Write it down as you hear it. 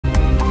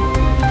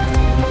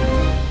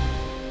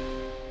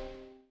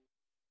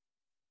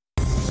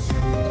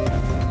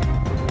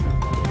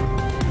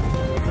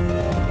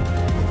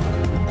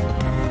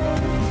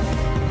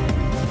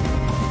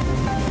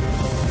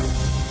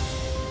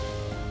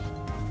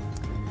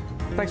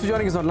Thanks for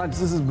joining us on lunch.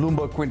 This is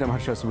Bloomberg Quint. I'm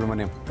Harsha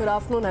Subramaniam. Good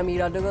afternoon. I'm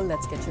Ira Dugal.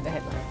 Let's get you the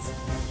headlines.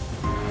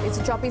 It's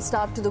a choppy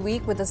start to the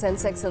week with the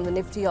Sensex and the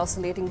Nifty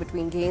oscillating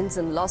between gains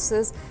and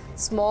losses.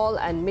 Small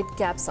and mid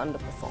caps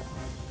underperform.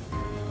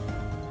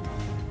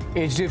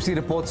 HDFC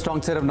reports strong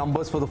set of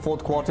numbers for the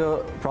fourth quarter.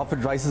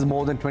 Profit rises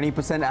more than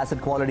 20%. Asset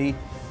quality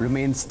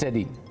remains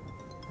steady.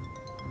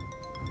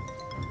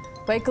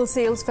 Vehicle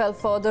sales fell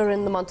further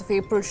in the month of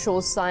April,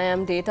 shows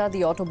SIAM data.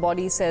 The auto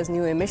body says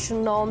new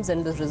emission norms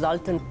and the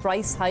resultant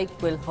price hike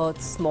will hurt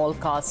small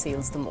car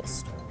sales the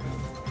most.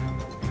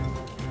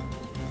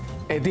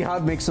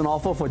 Etihad makes an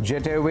offer for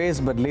Jet Airways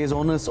but lays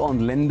onus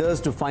on lenders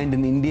to find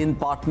an Indian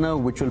partner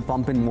which will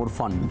pump in more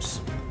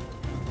funds.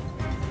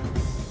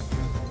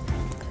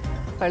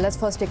 All right, let's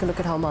first take a look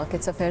at how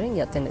markets are faring.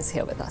 Yatin is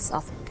here with us.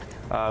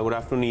 Good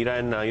afternoon,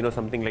 Ira. And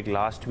something like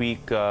last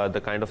week,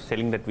 the kind of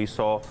selling that we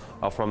saw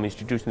from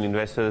institutional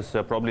investors,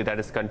 probably that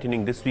is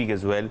continuing this week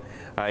as well.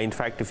 In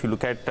fact, if you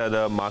look at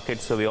the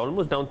markets, we're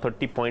almost down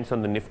 30 points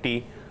on the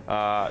Nifty.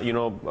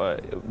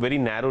 Very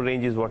narrow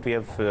range is what we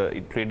have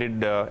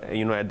traded,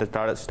 at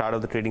the start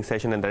of the trading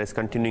session, and that is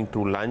continuing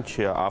through lunch,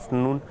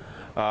 afternoon.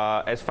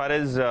 As far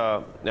as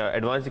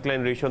advanced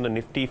decline ratio on the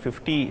Nifty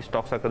 50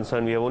 stocks are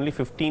concerned, we have only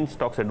 15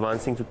 stocks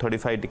advancing to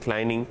 35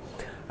 declining,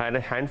 and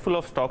a handful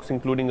of stocks,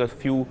 including a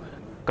few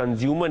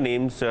consumer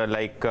names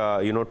like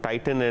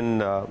Titan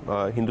and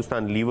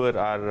Hindustan Lever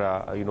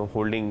are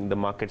holding the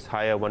markets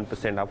higher,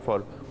 1% up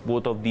for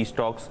both of these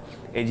stocks.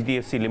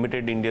 HDFC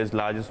Limited, India's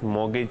largest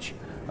mortgage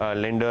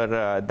lender,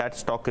 that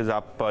stock is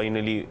up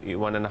nearly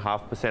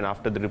 1.5%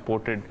 after they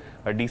reported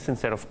a decent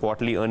set of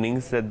quarterly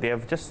earnings.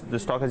 The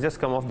stock has just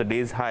come off the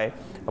day's high,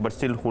 but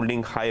still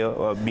holding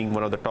higher, being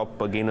one of the top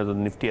gainers of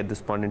the Nifty at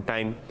this point in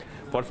time.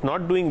 What's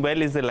not doing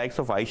well is the likes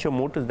of Eicher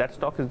Motors. That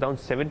stock is down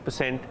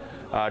 7%,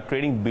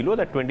 trading below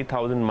that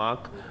 20,000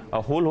 mark.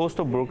 A whole host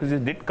of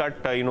brokerages did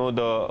cut,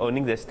 the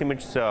earnings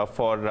estimates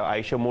for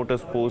Eicher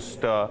Motors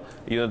post,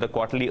 the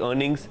quarterly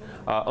earnings.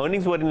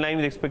 Earnings were in line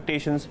with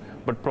expectations,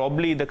 but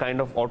probably the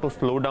kind of auto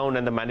slowdown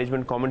and the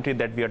management commentary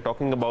that we are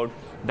talking about,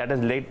 that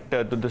has led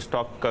to the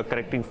stock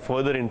correcting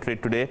further in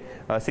trade today,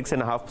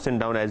 6.5%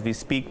 down as we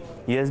speak.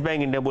 Yes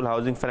Bank, Indiabulls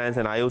Housing Finance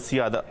and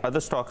IOC are the other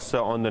stocks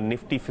on the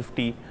Nifty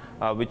 50,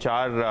 which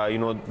are,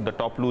 the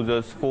top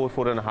losers,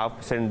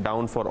 4.5%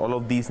 down for all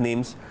of these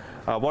names.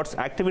 What's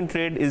active in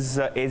trade is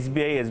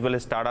SBI as well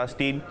as Tata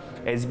Steel.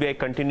 SBI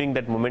continuing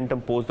that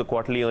momentum post the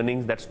quarterly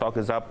earnings. That stock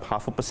is up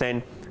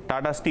 0.5%.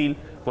 Tata Steel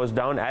was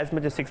down as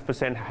much as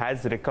 6%,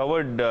 has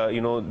recovered,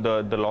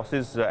 the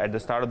losses at the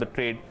start of the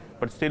trade,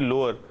 but still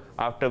lower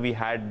after we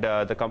had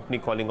the company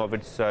calling off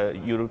its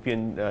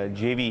European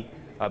JV.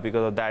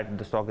 Because of that,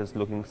 the stock is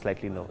looking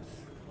slightly nervous.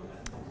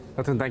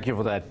 Nathan, thank you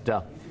for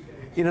that.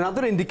 In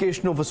another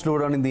indication of a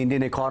slowdown in the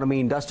Indian economy,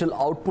 industrial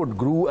output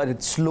grew at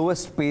its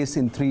slowest pace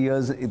in 3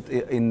 years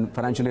in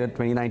financial year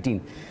 2019.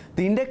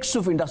 The index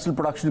of industrial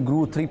production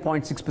grew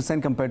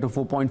 3.6% compared to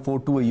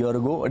 4.42% a year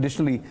ago.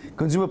 Additionally,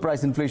 consumer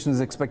price inflation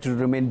is expected to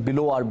remain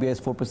below RBI's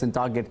 4%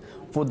 target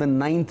for the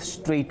 9th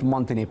straight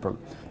month in April.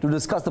 To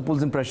discuss the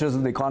pulls and pressures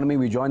of the economy,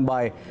 we're joined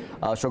by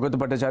Saugata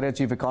Bhattacharya,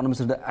 Chief Economist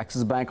at the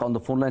Axis Bank, on the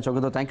phone line.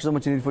 Saugata, thank you so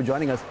much indeed for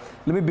joining us.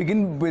 Let me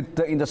begin with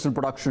industrial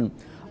production.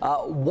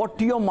 What,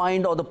 to your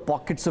mind, are the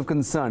pockets of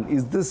concern?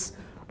 Is this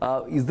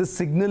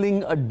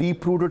signaling a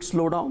deep-rooted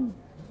slowdown?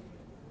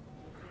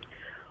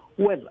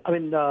 Well,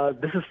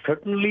 this is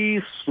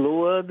certainly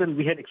slower than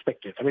we had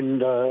expected.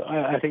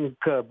 I think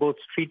both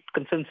street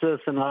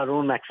consensus and our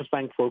own Axis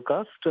Bank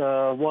forecast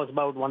was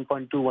about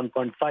 1.2,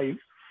 1.5,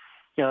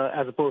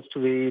 as opposed to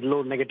the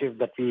low negative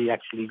that we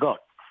actually got.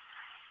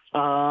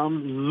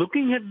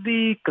 Looking at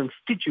the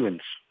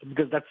constituents,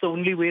 because that's the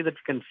only way that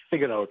we can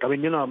figure out.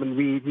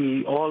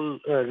 We all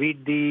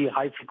read the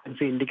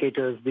high-frequency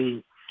indicators,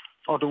 the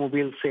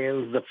automobile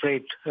sales, the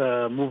freight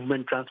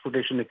movement,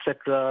 transportation,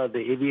 etc., the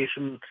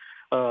aviation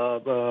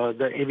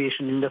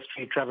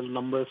industry, travel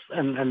numbers,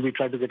 and we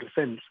try to get a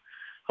sense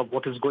of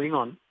what is going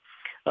on.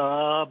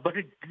 But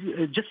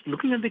just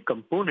looking at the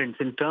components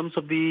in terms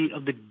of the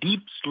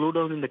deep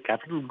slowdown in the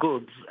capital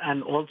goods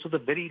and also the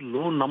very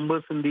low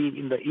numbers in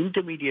the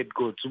intermediate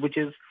goods, which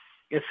is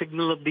a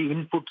signal of the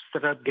inputs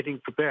that are getting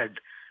prepared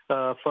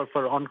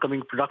for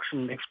oncoming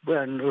production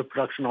and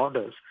production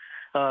orders.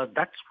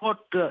 That's what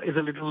is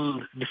a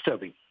little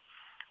disturbing.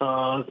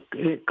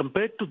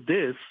 Compared to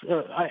this,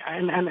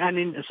 and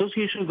in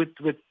association with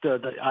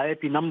the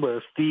IIP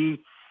numbers, the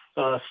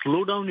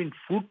slowdown in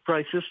food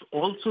prices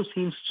also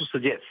seems to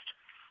suggest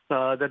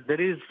that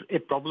there is a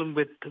problem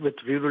with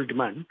rural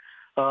demand,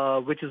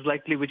 which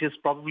is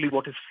probably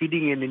what is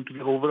feeding into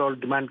the overall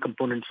demand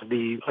components of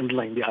the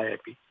underlying the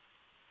IIP.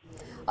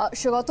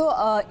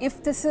 Saugata,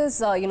 if this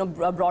is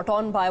brought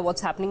on by what's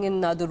happening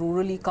in the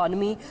rural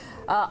economy,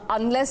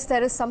 unless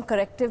there is some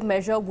corrective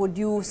measure, would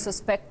you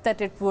suspect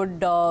that it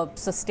would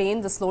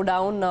sustain the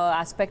slowdown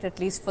aspect at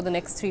least for the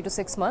next 3 to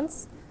 6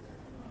 months?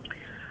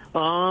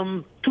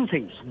 Two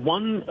things.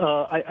 One,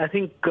 I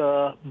think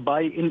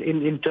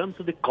in terms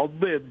of the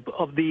cobweb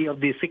of the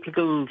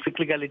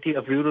cyclicality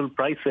of rural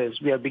prices,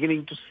 we are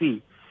beginning to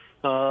see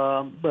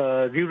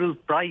rural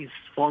price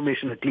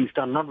formation at least.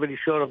 I'm not very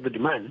sure of the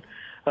demand,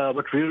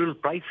 but rural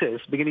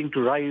prices beginning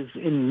to rise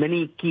in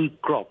many key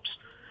crops.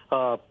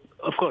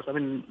 Of course, I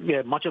mean,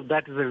 yeah, much of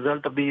that is a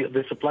result of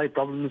the supply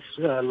problems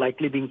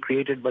likely being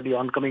created by the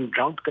oncoming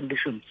drought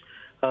conditions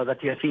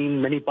that we are seeing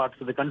in many parts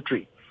of the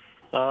country.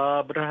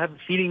 But I have a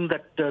feeling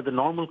that the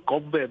normal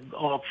cobweb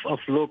of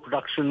low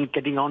production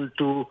getting on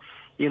to,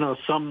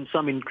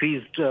 some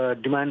increased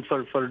demand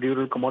for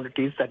rural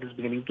commodities that is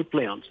beginning to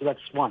play on. So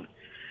that's one.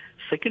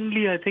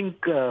 Secondly, I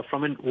think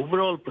from an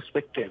overall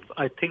perspective,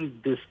 I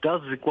think this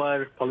does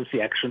require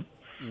policy action.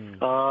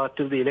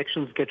 Till the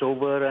elections get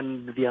over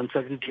and the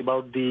uncertainty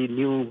about the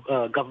new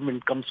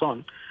government comes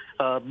on,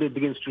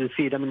 begins to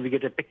recede. I mean, we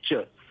get a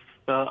picture.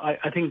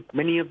 I think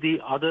many of the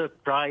other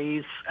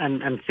price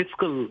and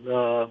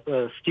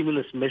fiscal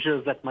stimulus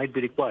measures that might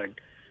be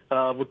required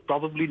would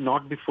probably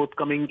not be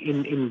forthcoming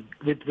to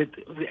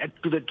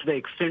the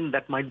extent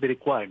that might be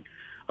required.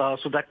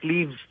 So that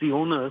leaves the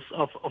owners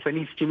of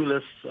any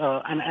stimulus,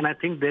 and I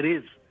think there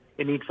is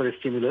a need for a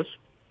stimulus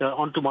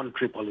onto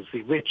monetary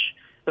policy, which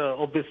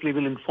obviously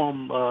will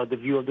inform the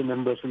view of the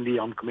members in the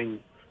oncoming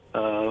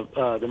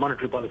the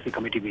Monetary Policy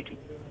Committee meeting.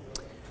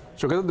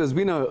 Shogata, there's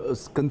been a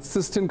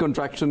consistent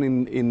contraction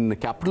in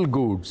capital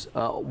goods.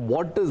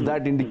 What does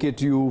that indicate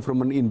to you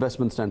from an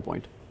investment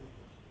standpoint?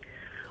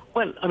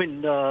 Well, I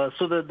mean,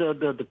 so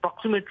the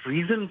proximate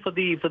reason for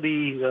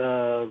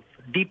the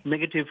deep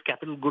negative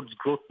capital goods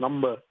growth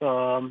number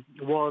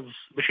was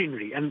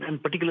machinery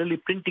and particularly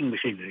printing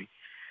machinery.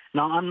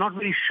 Now, I'm not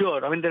very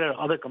sure. I mean, there are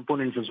other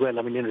components as well.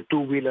 I mean,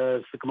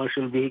 two-wheelers, the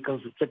commercial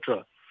vehicles,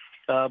 etc.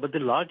 But the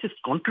largest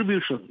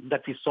contribution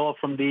that we saw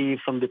from the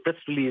press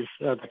release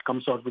that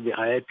comes out with the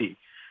IIP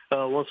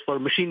was for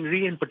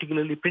machinery and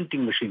particularly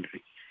printing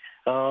machinery.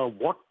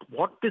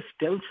 What this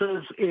tells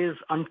us is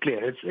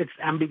unclear. It's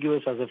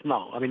ambiguous as of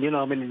now. I mean, in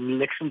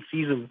election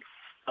season,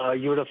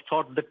 you would have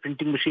thought that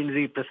printing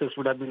machinery presses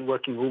would have been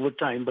working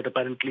overtime, but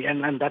apparently,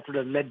 and that would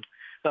have led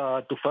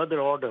to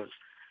further orders.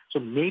 So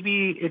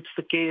maybe it's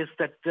the case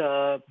that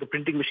the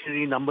printing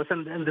machinery numbers,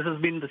 and this has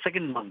been the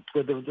second month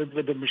with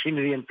the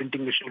machinery and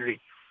printing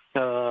machinery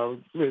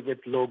with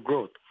low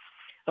growth.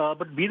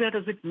 But be that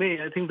as it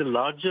may, I think the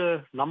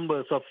larger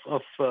numbers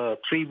of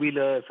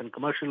three-wheelers and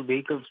commercial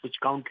vehicles which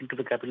count into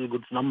the capital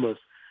goods numbers,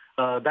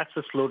 that's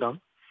a slowdown.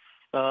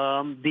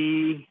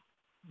 The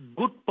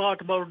good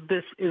part about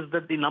this is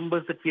that the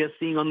numbers that we are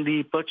seeing on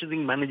the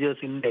Purchasing Managers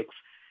Index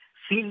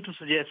seem to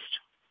suggest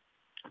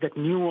that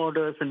new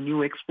orders and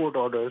new export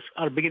orders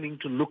are beginning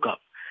to look up.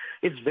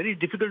 It's very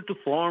difficult to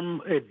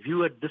form a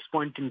view at this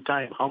point in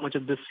time how much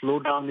of this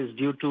slowdown is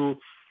due to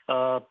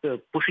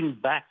pushing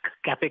back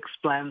capex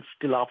plans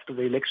till after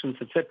the elections,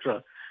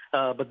 etc.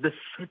 But this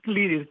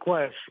certainly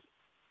requires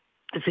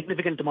a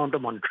significant amount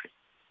of monitoring.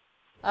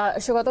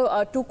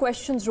 Shogata, two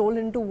questions roll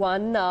into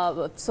one.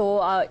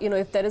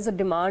 If there is a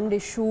demand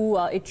issue,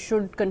 it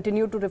should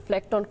continue to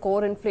reflect on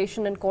core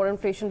inflation, and core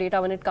inflation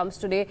data when it comes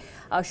today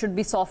should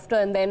be softer.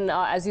 And then,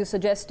 as you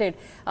suggested,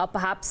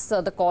 perhaps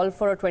the call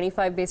for a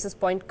 25 basis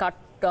point cut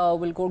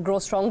will grow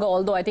stronger.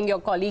 Although I think your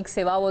colleague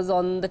Seva was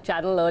on the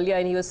channel earlier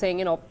and he was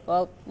saying,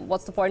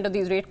 what's the point of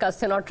these rate cuts?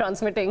 They're not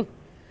transmitting.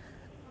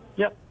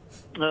 Yeah,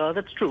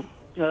 that's true.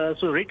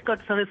 So rate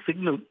cuts are a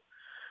signal.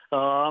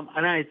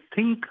 And I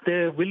think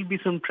there will be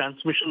some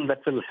transmission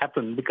that will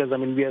happen because, I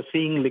mean, we are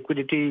seeing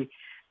liquidity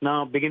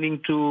now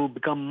beginning to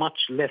become much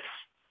less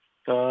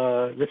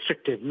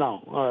restrictive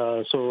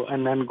now.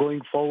 And then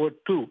going forward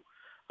too,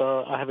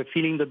 I have a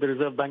feeling that the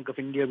Reserve Bank of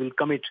India will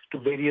commit to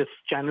various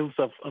channels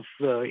of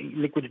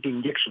liquidity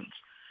injections.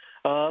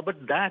 But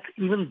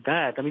even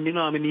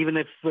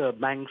if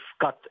banks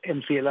cut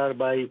MCLR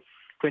by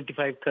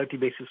 25, 30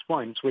 basis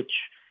points, which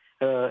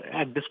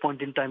at this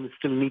point in time, we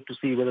still need to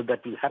see whether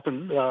that will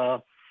happen.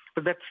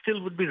 But that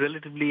still would be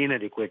relatively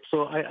inadequate.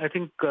 So I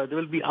think there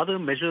will be other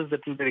measures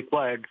that will be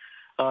required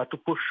to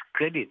push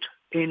credit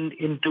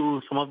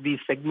into some of these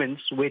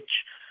segments, which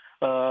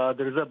the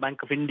Reserve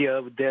Bank of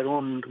India, with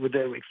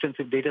their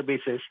extensive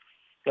databases,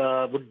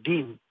 would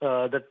deem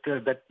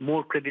that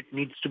more credit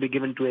needs to be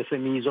given to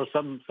SMEs or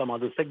some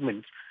other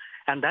segments.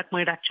 And that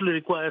might actually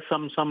require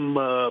some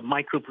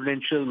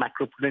microprudential,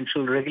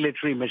 macroprudential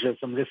regulatory measures,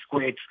 some risk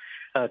weights,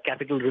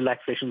 capital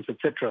relaxations,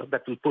 etc.,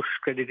 that will push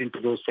credit into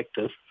those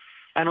sectors.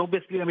 And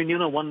obviously,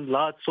 one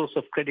large source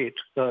of credit,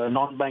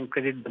 non-bank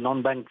credit, the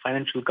non-bank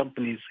financial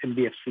companies,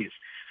 NBFCs,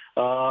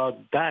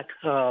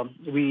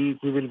 we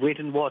will wait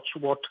and watch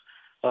what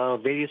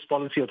various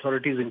policy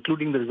authorities,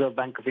 including the Reserve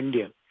Bank of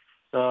India,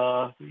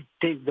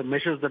 take the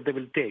measures that they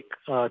will take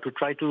to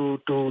try to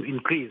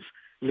increase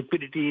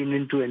liquidity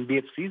into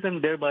NBFCs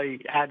and thereby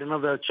add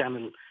another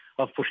channel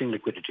of pushing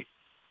liquidity.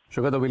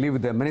 Shogata, we'll leave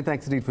it there. Many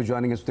thanks indeed for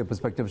joining us with your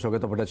perspective,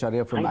 Shogata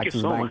Bhattacharya from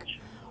Axis Bank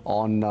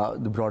on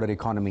the broader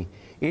economy.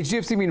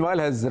 HDFC, meanwhile,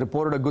 has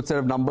reported a good set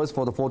of numbers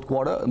for the fourth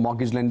quarter.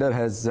 Mortgage lender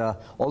has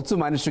also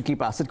managed to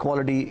keep asset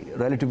quality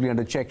relatively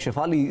under check.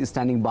 Shefali is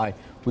standing by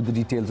with the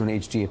details on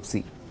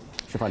HDFC.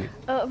 Shefali.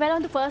 Well,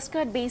 on the first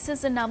cut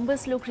basis, the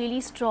numbers look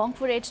really strong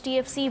for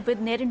HDFC with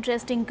net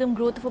interest income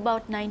growth of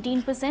about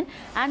 19%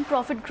 and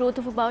profit growth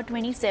of about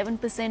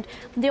 27%.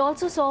 They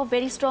also saw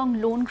very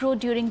strong loan growth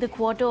during the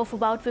quarter of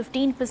about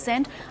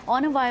 15%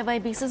 on a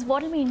YY basis.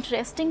 What will be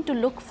interesting to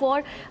look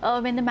for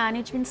when the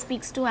management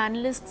speaks to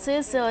analysts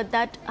is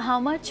that how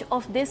much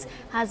of this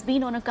has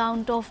been on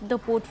account of the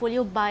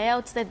portfolio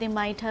buyouts that they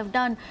might have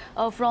done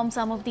from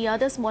some of the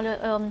other smaller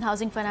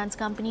housing finance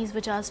companies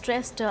which are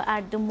stressed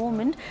at the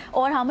moment,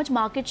 or how much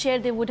market share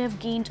they would have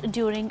gained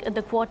during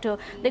the quarter.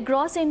 The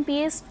gross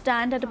NPAs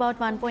stand at about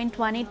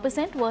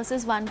 1.18%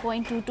 versus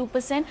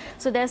 1.22%.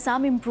 So there's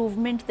some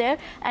improvement there.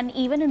 And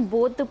even in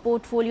both the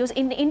portfolios,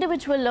 in the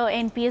individual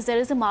NPAs, there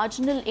is a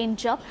marginal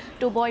inch up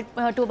to about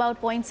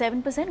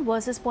 0.7%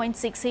 versus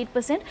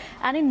 0.68%.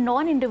 And in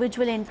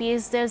non-individual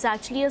NPAs, there's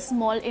actually a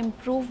small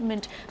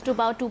improvement to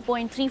about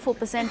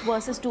 2.34%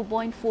 versus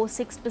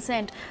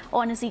 2.46%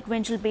 on a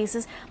sequential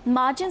basis.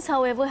 Margins,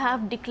 however,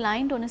 have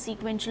declined on a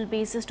sequential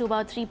basis to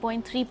about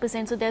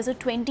 3.3%. So there's a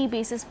 20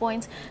 basis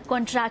points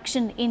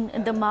contraction in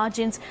the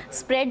margins.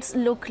 Spreads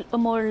look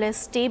more or less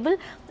stable,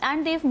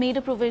 and they've made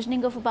a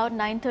provisioning of about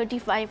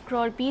 935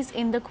 crore rupees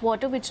in the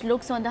quarter, which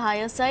looks on the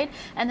higher side.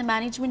 And the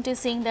management is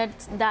saying that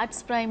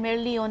that's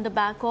primarily on the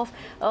back of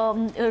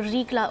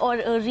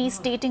a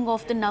restating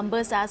of the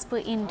numbers as per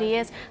Ind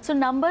AS. So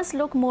numbers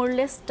look more or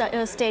less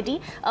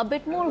steady. A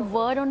bit more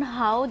word on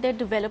how their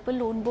developer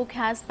loan book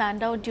has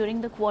panned out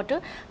during the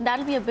quarter.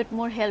 That'll be a bit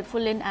more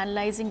helpful in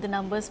analyzing the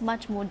numbers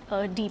much more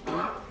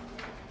deeply.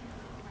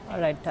 All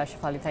right,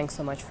 Shefali, thanks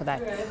so much for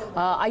that.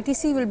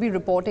 ITC will be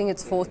reporting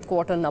its fourth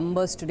quarter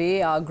numbers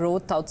today.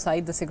 Growth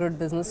outside the cigarette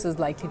business is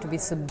likely to be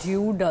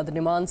subdued. The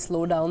demand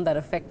slowdown that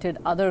affected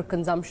other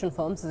consumption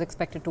firms is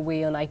expected to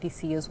weigh on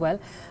ITC as well.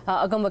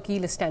 Agam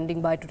Vakil is standing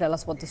by to tell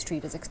us what the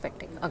street is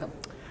expecting. Agam.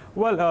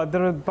 Well,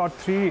 there are about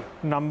three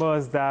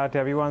numbers that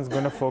everyone's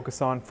going to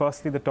focus on.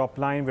 Firstly, the top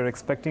line. We're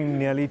expecting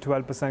nearly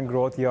 12%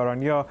 growth year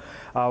on year.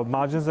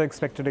 Margins are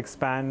expected to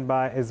expand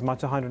by as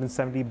much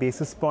 170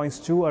 basis points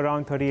to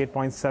around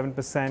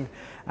 38.7%,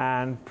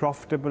 and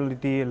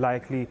profitability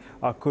likely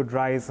could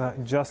rise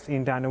just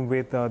in tandem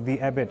with the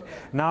EBIT.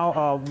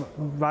 Now,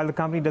 while the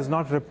company does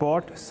not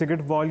report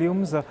cigarette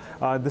volumes,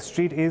 the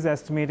street is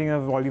estimating a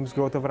volumes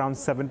growth of around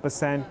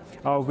 7%,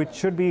 which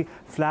should be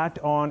flat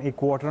on a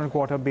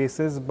quarter-on-quarter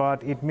basis,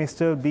 but it may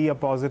still be a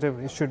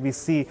positive should we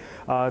see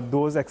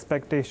those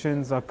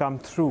expectations come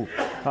through.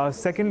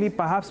 Secondly,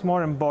 perhaps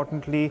more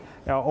importantly,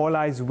 all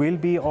eyes will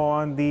be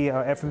on the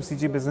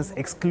FMCG business,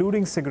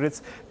 excluding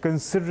cigarettes,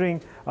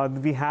 considering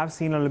we have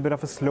seen a little bit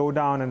of a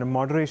slowdown and a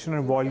moderation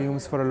in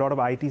volumes for a lot of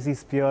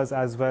ITC peers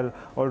as well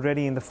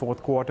already in the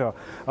fourth quarter.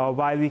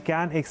 While we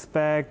can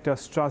expect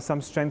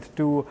some strength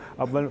to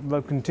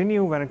will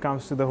continue when it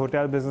comes to the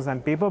hotel business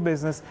and paper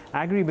business,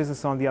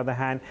 agri-business on the other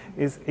hand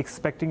is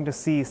expecting to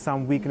see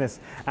some weakness.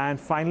 And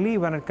finally,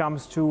 when it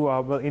comes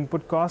to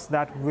input costs,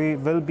 that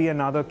will be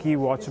another key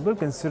watchable,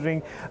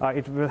 considering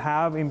it will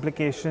have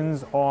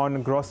implications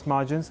on gross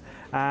margins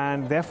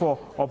and therefore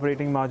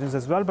operating margins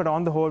as well. But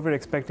on the whole, we're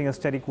expecting a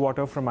steady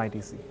quarter from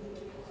ITC.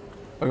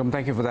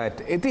 Thank you for that.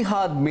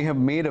 Etihad may have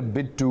made a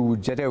bid to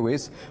Jet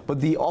Airways, but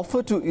the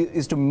offer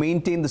is to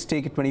maintain the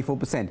stake at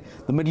 24%.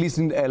 The Middle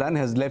Eastern airline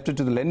has left it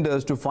to the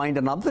lenders to find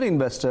another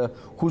investor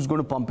who's going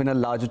to pump in a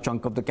larger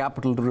chunk of the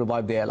capital to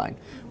revive the airline.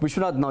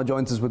 Vishwanath now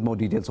joins us with more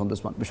details on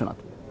this one. Vishwanath.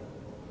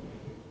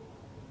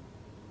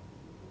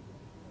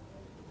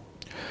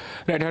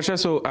 Right, Harsha.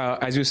 So,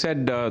 as you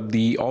said,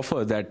 the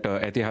offer that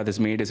Etihad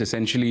has made is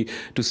essentially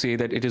to say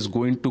that it is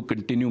going to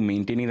continue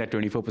maintaining that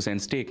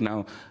 24% stake.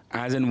 Now,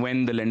 as and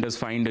when the lenders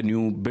find a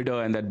new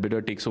bidder and that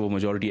bidder takes over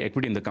majority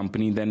equity in the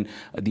company, then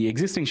the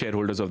existing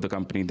shareholders of the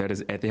company, that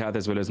is Etihad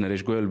as well as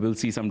Naresh Goyal, will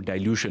see some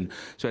dilution.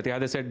 So,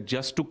 Etihad has said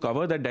just to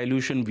cover that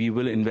dilution, we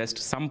will invest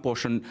some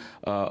portion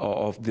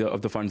of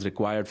the funds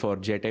required for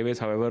Jet Airways.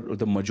 However,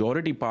 the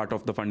majority part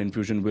of the fund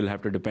infusion will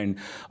have to depend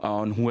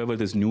on whoever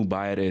this new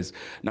buyer is.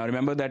 Now,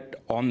 remember that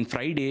on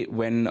Friday,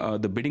 when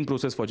the bidding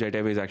process for Jet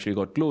Airways actually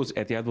got closed,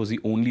 Etihad was the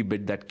only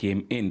bid that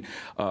came in.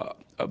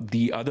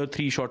 The other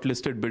three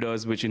shortlisted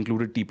bidders, which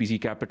included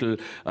TPC Capital,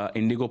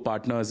 Indigo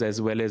Partners,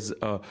 as well as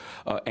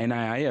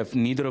NIIF,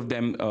 neither of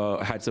them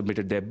had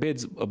submitted their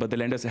bids, but the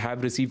lenders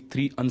have received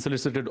 3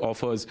 unsolicited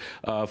offers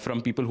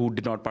from people who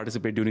did not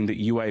participate during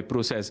the EOI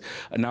process.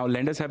 Now,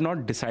 lenders have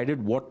not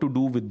decided what to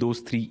do with those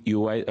 3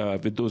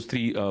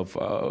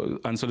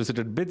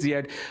 unsolicited bids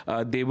yet.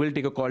 They will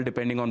take a call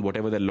depending on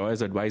whatever their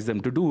lawyers advise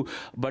them to do.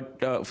 But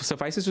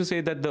suffices to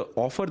say that the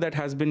offer that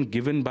has been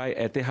given by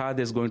Etihad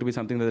is going to be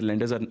something that the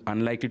lenders are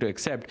unlikely unlikely to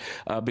accept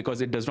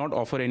because it does not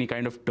offer any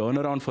kind of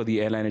turnaround for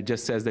the airline. It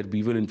just says that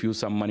we will infuse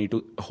some money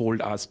to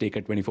hold our stake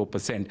at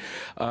 24%.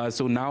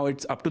 So now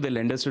it's up to the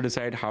lenders to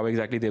decide how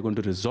exactly they're going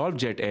to resolve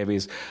Jet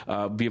Airways.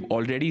 We've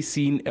already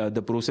seen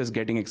the process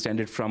getting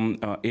extended from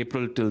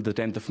April till the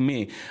 10th of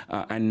May.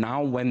 And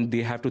now when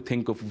they have to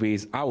think of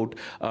ways out,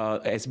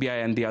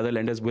 SBI and the other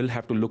lenders will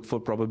have to look for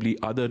probably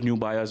other new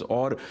buyers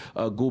or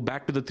go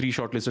back to the 3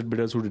 shortlisted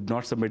bidders who did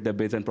not submit their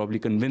bids and probably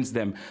convince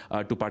them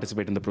to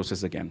participate in the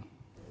process again.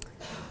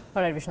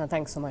 All right, Vishnu,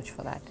 thanks so much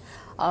for that.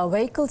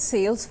 Vehicle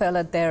sales fell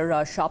at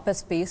their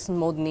sharpest pace in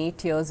more than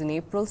 8 years. In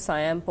April,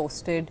 Siam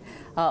posted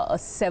a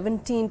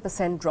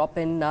 17% drop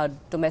in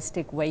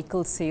domestic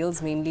vehicle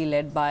sales, mainly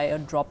led by a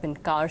drop in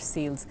car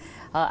sales.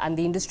 And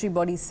the industry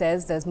body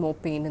says there's more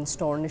pain in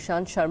store.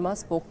 Nishant Sharma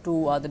spoke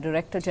to the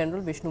Director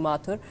General, Vishnu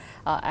Mathur,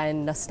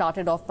 and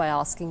started off by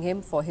asking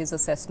him for his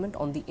assessment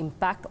on the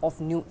impact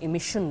of new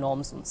emission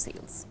norms on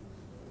sales.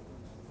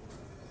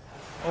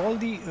 All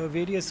the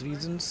various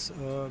reasons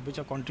which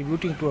are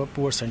contributing to a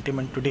poor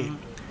sentiment today,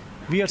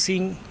 we are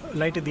seeing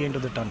light at the end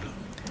of the tunnel.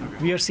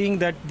 Okay. We are seeing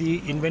that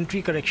the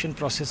inventory correction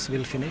process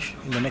will finish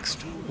in the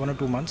next 1 or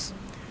 2 months.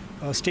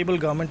 A stable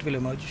government will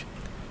emerge.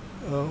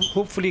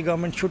 Hopefully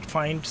government should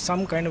find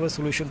some kind of a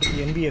solution to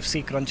the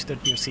NBFC crunch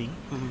that we are seeing.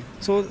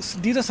 So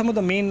these are some of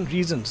the main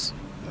reasons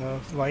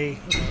why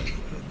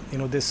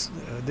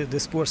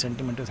this poor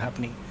sentiment is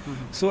happening.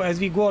 So as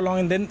we go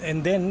along,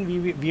 and then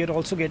we are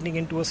also getting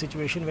into a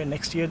situation where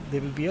next year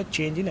there will be a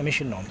change in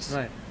emission norms.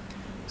 Right.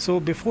 So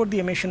before the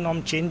emission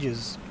norm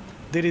changes,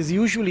 there is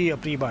usually a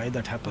pre-buy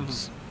that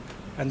happens,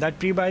 and that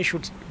pre-buy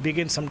should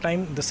begin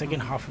sometime in the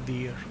second half of the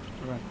year.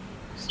 Right.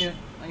 So,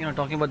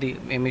 talking about the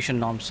emission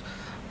norms,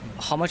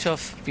 how much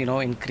of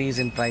increase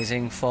in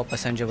pricing for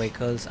passenger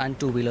vehicles and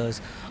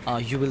two-wheelers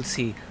you will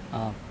see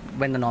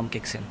when the norm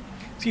kicks in?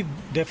 See,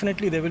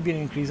 definitely there will be an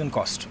increase in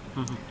cost.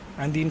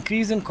 And the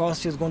increase in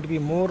cost is going to be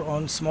more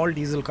on small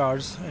diesel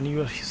cars, and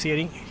you are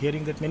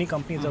hearing that many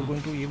companies are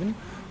going to even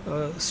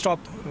stop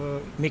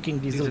making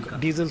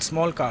diesel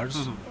small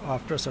cars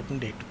after a certain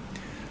date.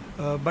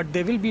 But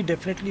there will be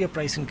definitely a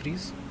price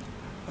increase.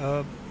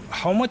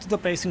 How much the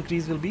price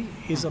increase will be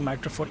is a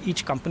matter for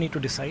each company to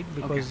decide,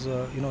 because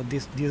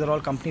these are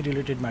all company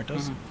related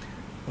matters.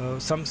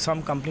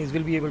 Some companies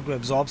will be able to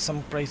absorb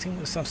some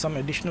pricing, some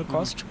additional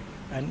cost,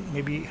 and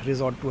maybe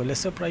resort to a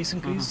lesser price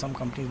increase. Some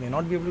companies may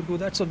not be able to do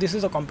that. So this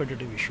is a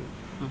competitive issue.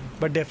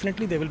 But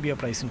definitely there will be a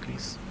price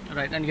increase.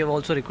 Right, and you have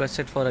also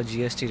requested for a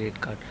GST rate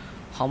cut.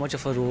 How much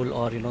of a role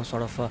or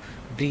sort of a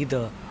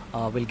breather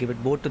will give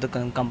it both to the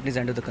companies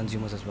and to the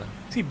consumers as well?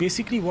 See,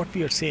 basically what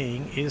we are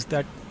saying is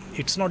that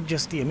it's not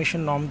just the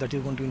emission norm that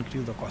is going to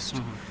increase the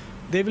cost.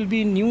 There will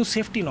be new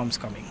safety norms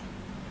coming,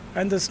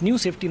 and those new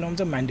safety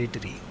norms are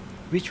mandatory,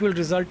 which will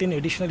result in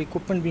additional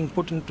equipment being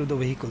put into the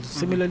vehicles.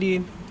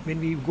 Similarly, when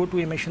we go to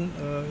emission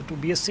to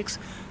BS6,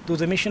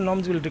 those emission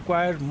norms will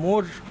require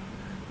more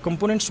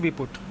components to be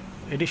put,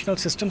 additional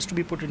systems to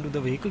be put into the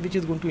vehicle, which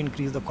is going to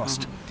increase the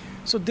cost.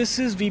 So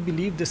we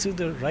believe this is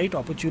the right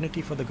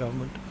opportunity for the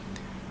government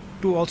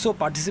to also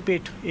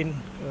participate in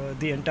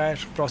the entire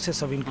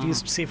process of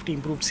increased safety,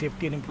 improved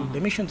safety and improved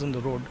emissions on the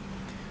road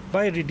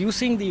by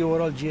reducing the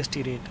overall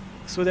GST rate,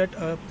 so that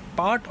a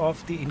part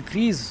of the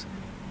increase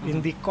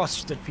in the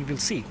costs that we will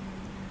see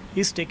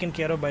is taken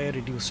care of by a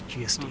reduced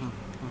GST.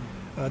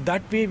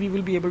 That way we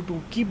will be able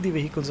to keep the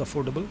vehicles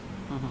affordable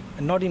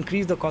and not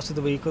increase the cost of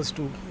the vehicles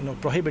to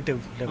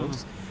prohibitive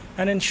levels,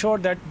 and ensure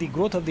that the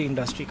growth of the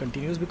industry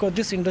continues, because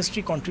this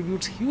industry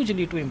contributes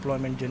hugely to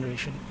employment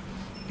generation.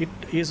 It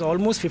is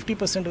almost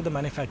 50% of the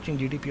manufacturing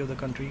GDP of the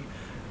country,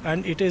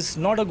 and it is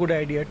not a good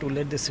idea to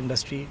let this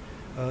industry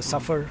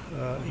suffer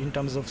in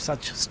terms of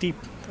such steep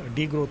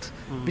degrowth,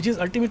 which is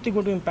ultimately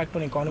going to impact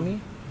on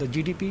economy, the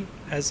GDP,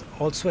 as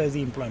also as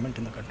the employment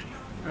in the country.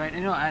 Right,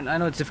 I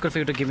know it's difficult for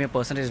you to give me a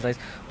percentage rise,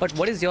 but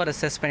what is your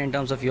assessment in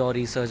terms of your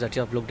research that you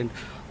have looked in?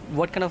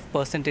 What kind of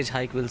percentage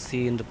hike we'll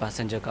see in the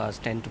passenger cars,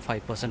 10 to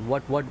 5%?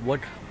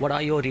 What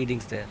are your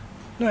readings there?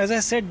 No, as I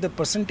said, the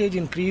percentage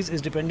increase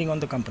is depending on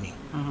the company.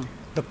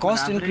 The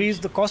cost increase,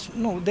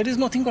 there is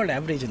nothing called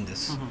average in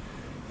this.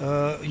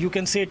 You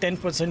can say 10%,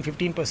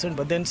 15%,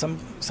 but then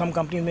some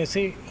companies may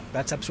say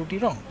that's absolutely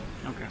wrong.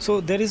 So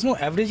there is no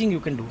averaging you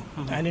can do.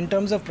 And in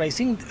terms of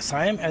pricing,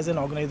 Siam as an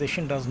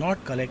organization does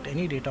not collect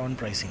any data on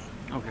pricing,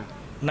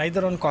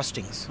 neither on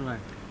costings.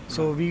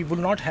 So we will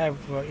not have,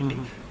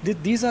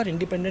 these are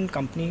independent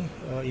company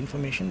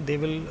information. They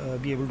will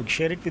be able to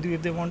share it with you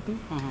if they want to.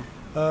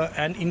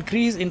 An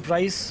increase in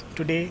price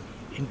today,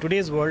 in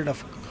today's world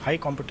of high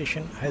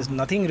competition, has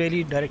nothing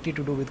really directly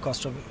to do with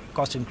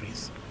cost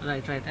increase.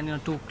 Right.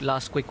 And two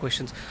last quick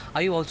questions.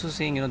 Are you also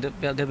seeing, there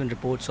have been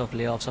reports of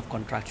layoffs of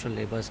contractual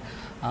laborers.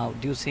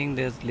 Do you think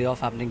there's layoff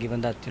happening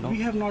given that,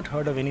 We have not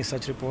heard of any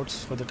such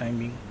reports for the time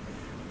being.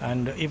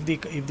 And if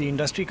the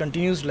industry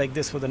continues like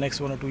this for the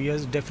next 1 or 2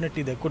 years,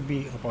 definitely there could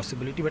be a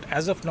possibility. But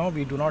as of now,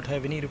 we do not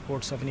have any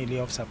reports of any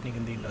layoffs happening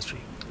in the industry.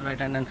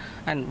 Right,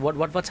 and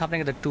what's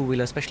happening at the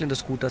two-wheeler, especially in the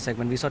scooter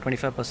segment? We saw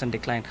 25%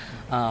 decline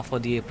for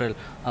the April.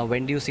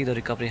 When do you see the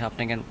recovery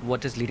happening, and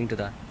what is leading to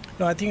that?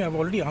 No, I think I've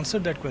already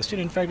answered that question.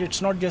 In fact,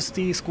 it's not just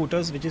the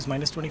scooters, which is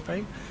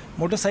 -25.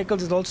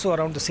 Motorcycles is also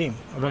around the same,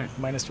 around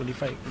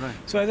 -25. Right.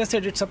 So as I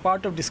said, it's a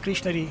part of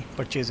discretionary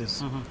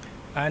purchases.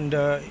 And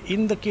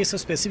in the case of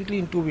specifically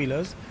in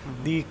two-wheelers,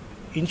 the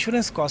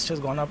insurance cost has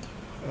gone up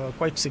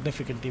quite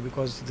significantly,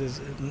 because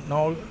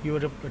now you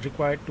are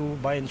required to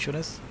buy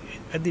insurance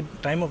at the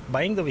time of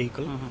buying the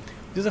vehicle.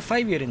 There's a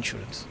 5-year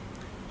insurance.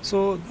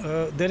 So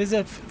there is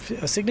a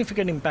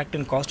significant impact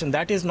in cost, and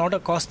that is not a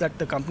cost that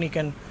the company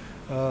can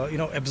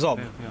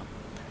absorb.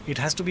 It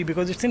has to be,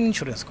 because it's an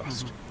insurance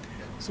cost.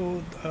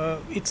 So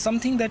it's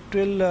something that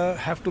will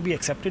have to be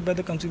accepted by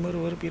the consumer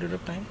over a period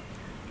of time.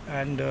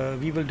 And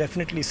we will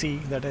definitely see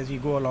that as we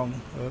go along,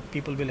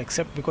 people will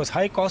accept, because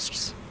high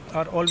costs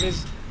are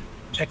always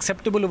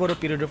acceptable over a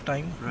period of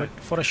time, but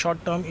for a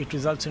short term, it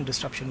results in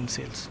disruption in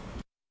sales.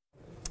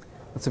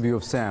 That's a view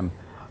of Sam.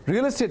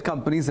 Real estate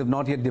companies have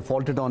not yet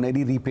defaulted on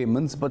any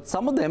repayments, but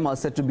some of them are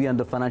said to be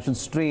under financial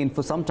strain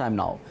for some time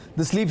now.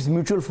 This leaves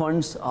mutual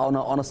funds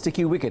on a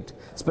sticky wicket,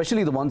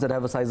 especially the ones that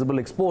have a sizable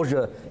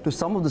exposure to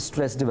some of the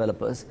stressed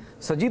developers.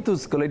 Sajid,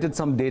 who's collated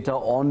some data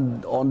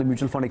on the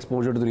mutual fund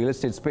exposure to the real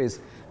estate space,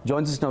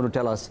 joins us now to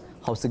tell us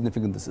how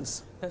significant this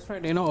is. That's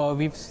right.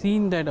 We've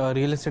seen that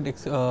real estate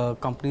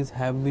companies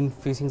have been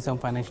facing some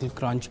financial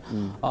crunch,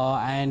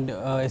 and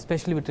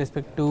especially with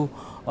respect to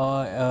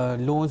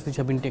loans which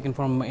have been taken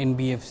from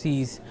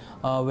NBFCs,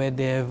 where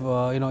they have,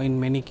 in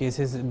many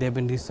cases, they have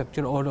been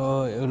restructured,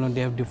 or they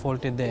have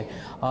defaulted there.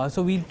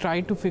 So we try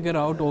to figure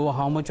out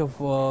how much of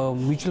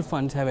mutual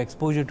funds have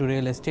exposure to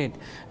real estate,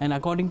 and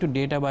according to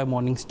data by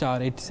Morningstar,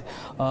 it's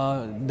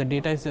the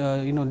data is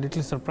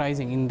little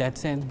surprising in that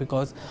sense,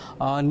 because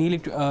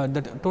nearly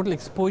the total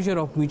exposure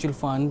of mutual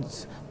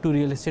funds to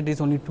real estate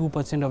is only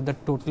 2% of the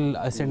total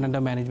asset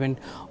under management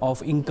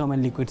of income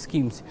and liquid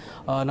schemes.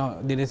 Now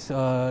there is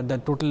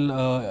the total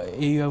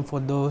AUM for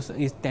those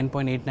is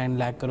 10.89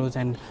 lakh crores,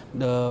 and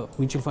the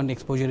mutual fund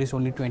exposure is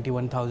only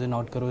 21,000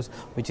 odd crores,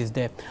 which is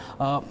there.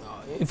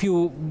 If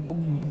you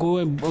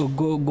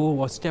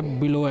go a step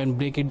below and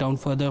break it down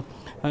further,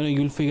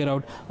 you'll figure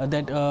out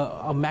that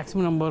a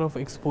maximum number of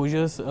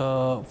exposures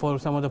for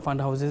some of the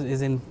fund houses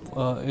is in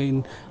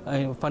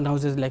fund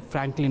houses like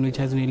Franklin, which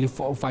has nearly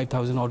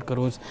 5,000 odd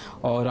crores,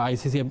 or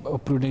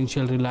ICICI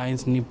Prudential,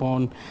 Reliance,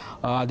 Nippon,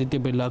 Aditya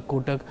Birla,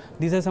 Kotak.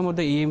 These are some of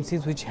the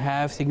AMCs which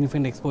have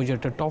significant exposure.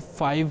 The top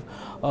 5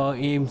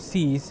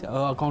 AMCs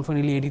account for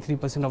nearly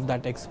 83% of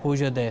that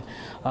exposure there.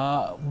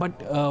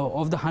 But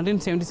of the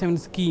 177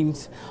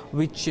 schemes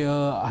which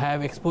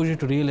have exposure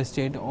to real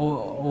estate,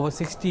 over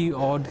 60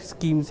 odd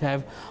schemes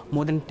have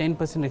more than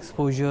 10%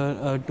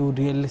 exposure to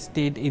real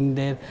estate in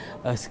their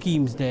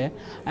schemes there.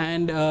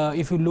 And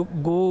if you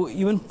go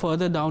even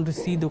further down to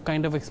see the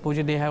kind of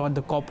exposure they have at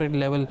the corporate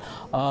level,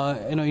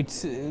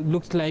 it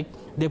looks like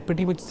they're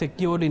pretty much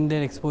secured in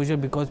their exposure,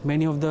 because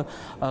many of the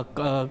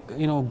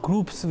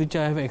groups which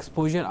have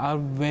exposure are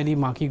very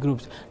marquee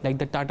groups, like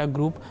the Tata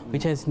Group,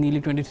 which has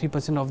nearly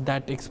 23% of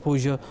that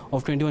exposure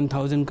of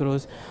 21,000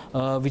 crores,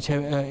 which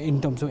have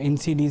in terms of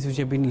NCDs which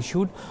have been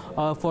issued,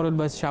 followed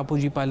by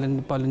Shapoorji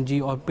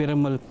Pallonji or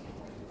Piramal.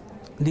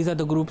 These are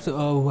the groups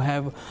who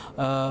have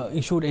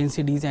issued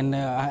NCDs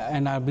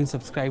and are being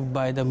subscribed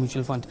by the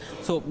mutual funds.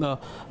 So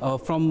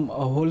from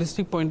a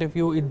holistic point of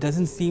view, it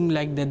doesn't seem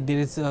like that there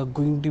is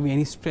going to be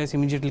any stress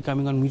immediately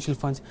coming on mutual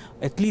funds,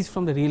 at least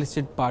from the real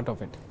estate part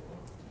of it.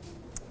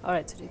 All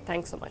right, Sajid,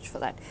 thanks so much for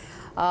that.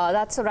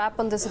 That's a wrap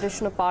on this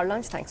edition of Power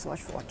Lunch. Thanks so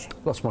much for watching.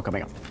 Lots more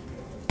coming up.